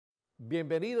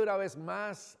Bienvenido una vez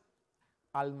más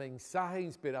al mensaje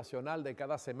inspiracional de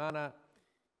cada semana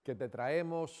que te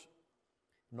traemos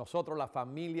nosotros, la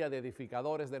familia de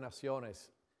edificadores de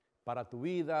naciones, para tu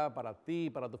vida, para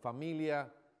ti, para tu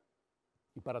familia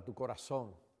y para tu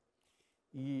corazón.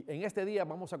 Y en este día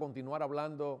vamos a continuar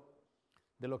hablando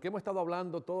de lo que hemos estado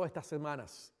hablando todas estas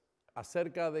semanas,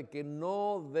 acerca de que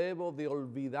no debo de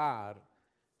olvidar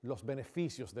los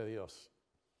beneficios de Dios.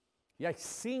 Y hay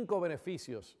 5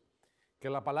 beneficios que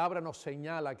la palabra nos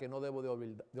señala que no debo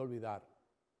de olvidar.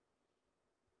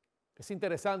 Es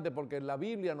interesante porque la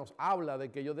Biblia nos habla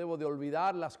de que yo debo de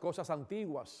olvidar las cosas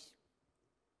antiguas.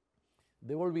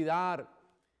 Debo olvidar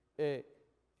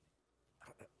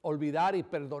y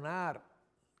perdonar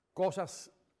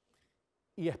cosas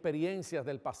y experiencias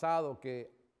del pasado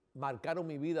que marcaron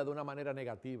mi vida de una manera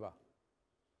negativa.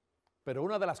 Pero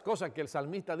una de las cosas que el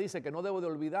salmista dice que no debo de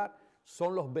olvidar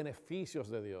son los beneficios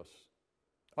de Dios.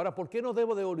 Ahora, ¿por qué no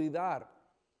debo de olvidar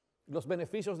los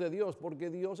beneficios de Dios? Porque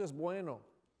Dios es bueno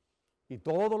y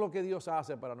todo lo que Dios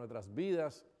hace para nuestras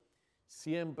vidas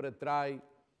siempre trae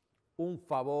un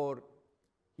favor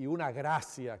y una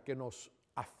gracia que nos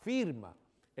afirma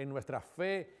en nuestra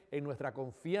fe, en nuestra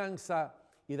confianza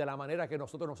y de la manera que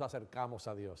nosotros nos acercamos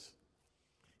a Dios.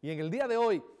 Y en el día de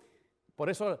hoy, por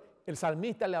eso el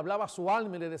salmista le hablaba a su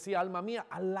alma y le decía: alma mía,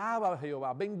 alaba a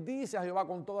Jehová, bendice a Jehová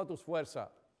con toda tus fuerzas,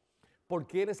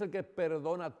 porque Él es el que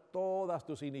perdona todas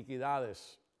tus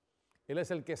iniquidades. Él es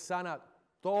el que sana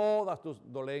todas tus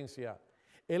dolencias.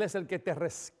 Él es el que te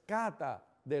rescata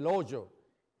del hoyo.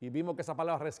 Y vimos que esa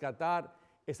palabra rescatar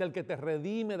es el que te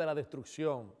redime de la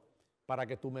destrucción, para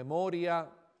que tu memoria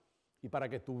y para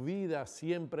que tu vida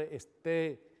siempre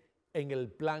esté en el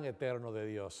plan eterno de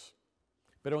Dios.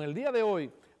 Pero en el día de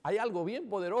hoy hay algo bien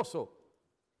poderoso,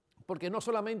 porque no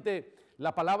solamente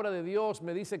la palabra de Dios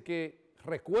me dice que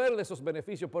recuerde esos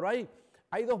beneficios, pero hay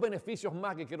 2 beneficios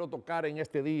más que quiero tocar en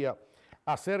este día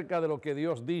acerca de lo que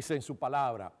Dios dice en su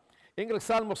palabra. En el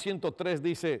Salmo 103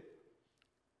 dice: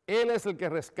 Él es el que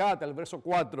rescata, el verso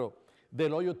 4,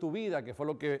 del hoyo tu vida, que fue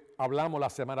lo que hablamos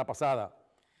la semana pasada.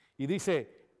 Y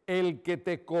dice: el que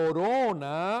te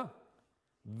corona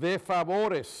de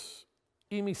favores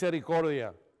y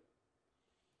misericordia.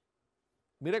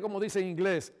 Mire cómo dice en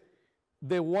inglés: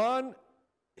 the one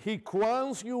he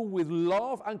crowns you with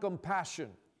love and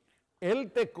compassion.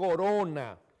 Él te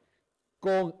corona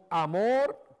con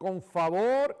amor, con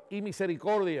favor y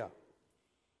misericordia.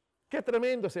 Qué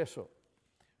tremendo es eso.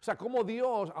 O sea, como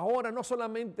Dios ahora no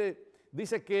solamente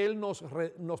dice que Él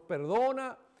nos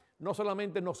perdona, no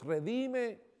solamente nos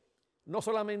redime, no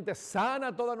solamente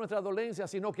sana todas nuestras dolencias,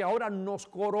 sino que ahora nos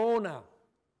corona.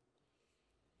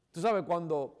 Tú sabes,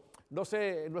 cuando, no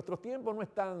sé, en nuestros tiempos no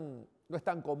es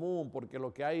tan común, porque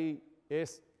lo que hay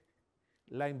es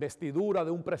la investidura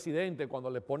de un presidente cuando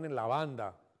le ponen la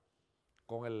banda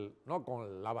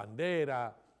con la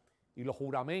bandera y lo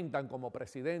juramentan como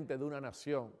presidente de una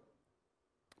nación.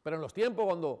 Pero en los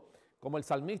tiempos como el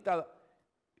salmista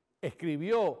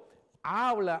escribió,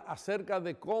 habla acerca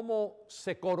de cómo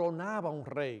se coronaba un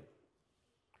rey.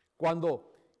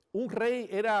 Cuando un rey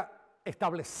era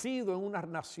establecido en una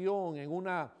nación,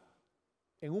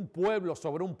 en un pueblo,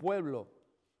 sobre un pueblo,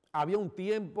 había un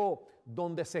tiempo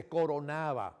donde se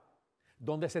coronaba,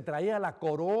 donde se traía la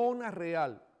corona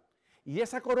real. Y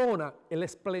esa corona, el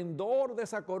esplendor de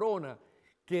esa corona,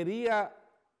 quería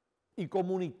y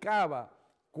comunicaba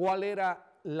cuál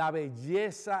era la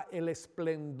belleza, el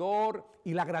esplendor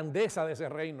y la grandeza de ese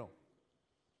reino.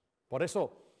 Por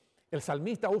eso el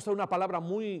salmista usa una palabra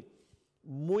muy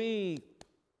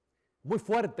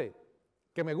fuerte,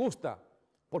 que me gusta,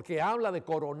 porque habla de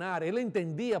coronar. Él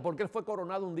entendía porque él fue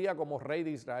coronado un día como rey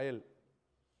de Israel.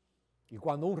 Y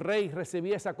cuando un rey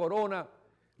recibía esa corona,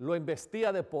 lo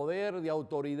investia de poder, de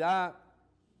autoridad,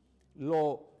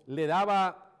 le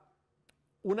daba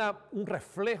un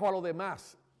reflejo a los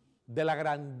demás de la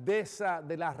grandeza,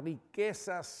 de las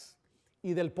riquezas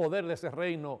y del poder de ese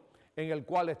reino en el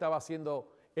cual estaba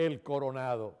siendo él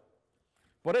coronado.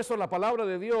 Por eso la palabra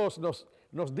de Dios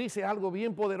nos dice algo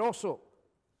bien poderoso.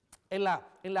 En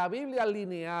la Biblia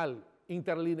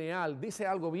interlineal, dice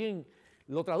algo bien,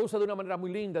 lo traduce de una manera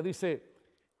muy linda. Dice: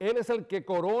 Él es el que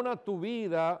corona tu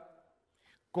vida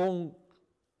con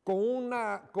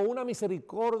una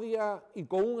misericordia y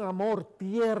con un amor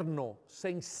tierno,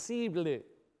 sensible,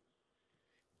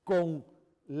 con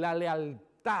la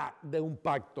lealtad de un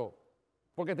pacto,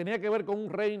 porque tenía que ver con un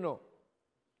reino.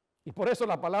 Y por eso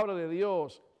la palabra de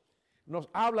Dios nos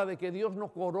habla de que Dios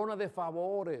nos corona de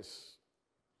favores.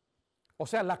 O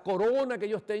sea, la corona que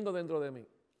yo tengo dentro de mí,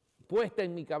 puesta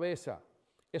en mi cabeza,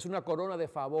 Es una corona de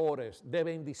favores, de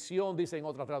bendición, dice en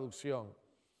otra traducción.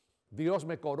 Dios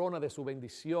me corona de su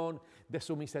bendición, de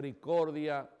su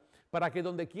misericordia, para que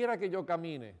donde quiera que yo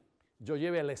camine, yo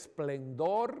lleve el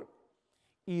esplendor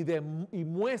y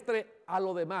muestre a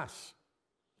lo demás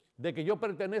de que yo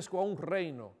pertenezco a un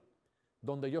reino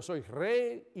donde yo soy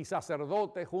rey y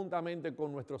sacerdote juntamente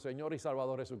con nuestro Señor y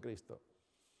Salvador Jesucristo.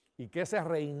 Y que ese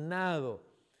reinado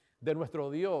de nuestro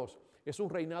Dios es un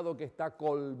reinado que está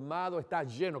colmado, está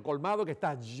lleno, colmado que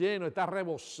está lleno, está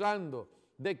rebosando.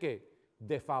 ¿De qué?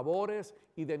 De favores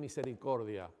y de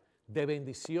misericordia, de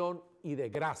bendición y de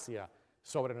gracia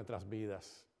sobre nuestras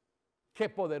vidas. Qué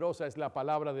poderosa es la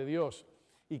palabra de Dios,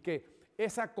 y que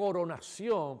esa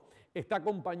coronación está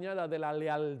acompañada de la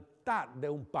lealtad de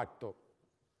un pacto.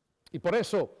 Y por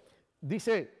eso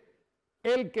dice,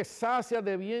 el que sacia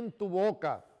de bien tu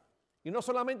boca. Y no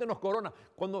solamente nos corona,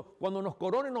 cuando nos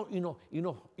corona y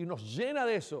nos llena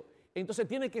de eso, entonces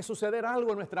tiene que suceder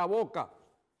algo en nuestra boca.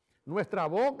 Nuestra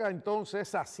boca entonces es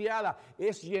saciada,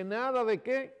 es llenada ¿de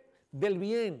qué? Del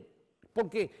bien.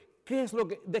 Porque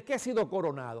 ¿de qué he sido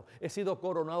coronado? He sido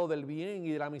coronado del bien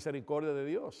y de la misericordia de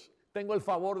Dios. Tengo el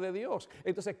favor de Dios.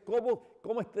 Entonces,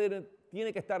 ¿cómo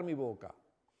tiene que estar mi boca?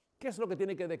 ¿Qué es lo que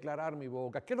tiene que declarar mi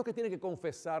boca? ¿Qué es lo que tiene que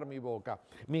confesar mi boca?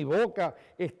 Mi boca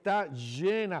está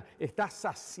llena, está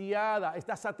saciada,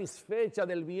 está satisfecha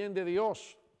del bien de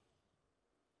Dios.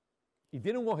 Y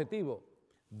tiene un objetivo,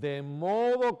 de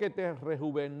modo que te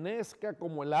rejuvenezca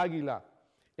como el águila.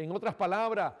 En otras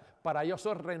palabras, para yo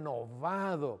ser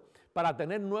renovado, para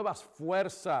tener nuevas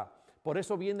fuerzas. Por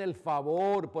eso viene el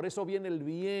favor, por eso viene el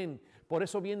bien, por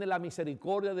eso viene la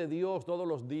misericordia de Dios todos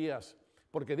los días.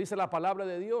 Porque dice la palabra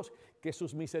de Dios que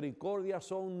sus misericordias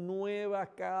son nuevas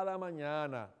cada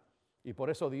mañana. Y por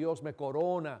eso Dios me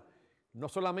corona, no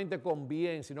solamente con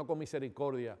bien, sino con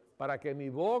misericordia, para que mi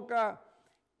boca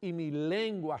y mi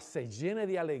lengua se llene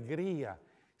de alegría,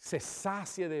 se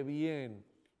sacie de bien,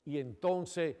 y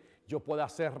entonces yo pueda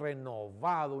ser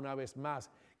renovado una vez más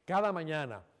cada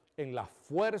mañana en la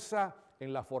fuerza,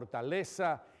 en la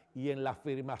fortaleza y en la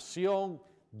afirmación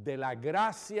de la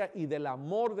gracia y del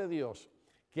amor de Dios,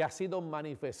 que ha sido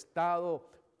manifestado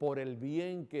por el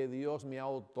bien que Dios me ha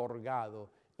otorgado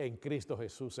en Cristo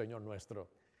Jesús, Señor nuestro.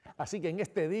 Así que en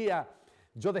este día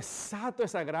yo desato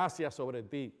esa gracia sobre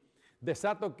ti.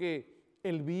 Desato que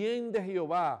el bien de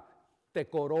Jehová te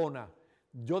corona.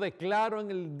 Yo declaro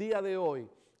en el día de hoy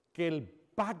que el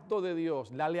pacto de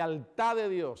Dios, la lealtad de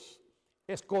Dios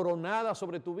es coronada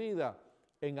sobre tu vida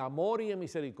en amor y en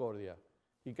misericordia.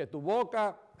 Y que tu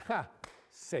boca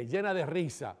se llena de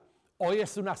risa. Hoy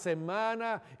es una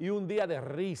semana y un día de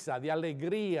risa, de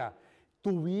alegría.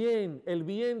 Tu bien, el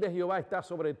bien de Jehová está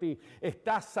sobre ti.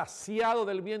 Estás saciado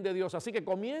del bien de Dios. Así que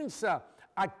comienza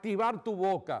a activar tu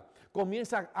boca.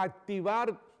 Comienza a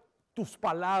activar tus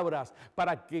palabras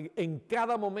para que en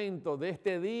cada momento de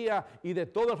este día y de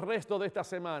todo el resto de esta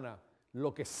semana,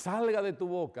 lo que salga de tu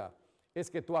boca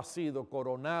es que tú has sido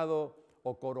coronado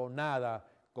o coronada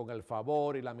con el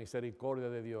favor y la misericordia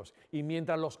de Dios. Y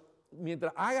mientras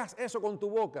hagas eso con tu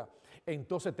boca,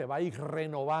 entonces te va a ir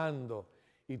renovando.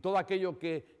 Y todo aquello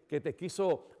que te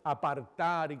quiso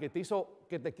apartar y que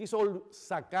te quiso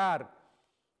sacar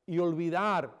y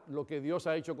olvidar lo que Dios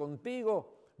ha hecho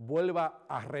contigo, vuelva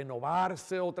a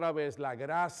renovarse otra vez la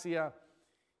gracia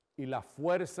y la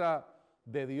fuerza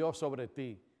de Dios sobre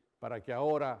ti, para que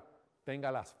ahora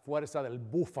tenga la fuerza del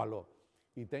búfalo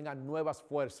y tenga nuevas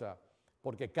fuerzas,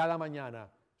 porque cada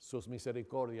mañana sus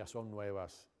misericordias son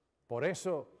nuevas. Por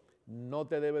eso no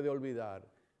te debe de olvidar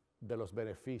de los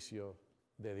beneficios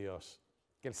de Dios.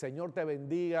 Que el Señor te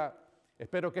bendiga.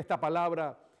 Espero que esta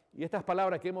palabra y estas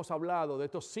palabras que hemos hablado, de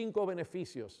estos 5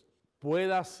 beneficios,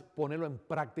 puedas ponerlo en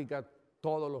práctica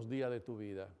todos los días de tu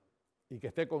vida. Y que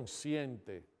esté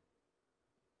consciente,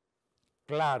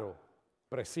 claro,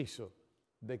 preciso,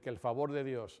 de que el favor de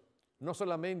Dios, no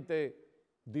solamente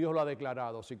Dios lo ha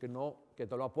declarado, sino que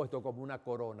te lo ha puesto como una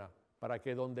corona, para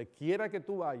que donde quiera que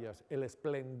tú vayas, el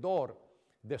esplendor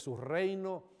de su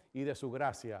reino y de su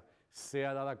gracia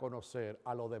sea dada a conocer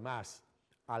a los demás,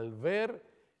 al ver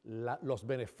los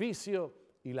beneficios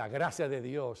y la gracia de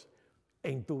Dios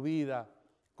en tu vida,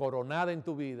 coronada en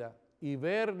tu vida, y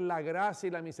ver la gracia y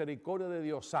la misericordia de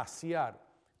Dios saciar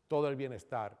todo el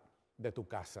bienestar de tu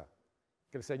casa.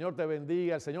 Que el Señor te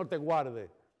bendiga, el Señor te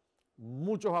guarde.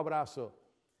 Muchos abrazos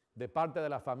de parte de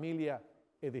la familia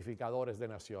Edificadores de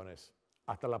Naciones.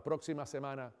 Hasta la próxima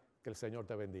semana, que el Señor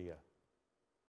te bendiga.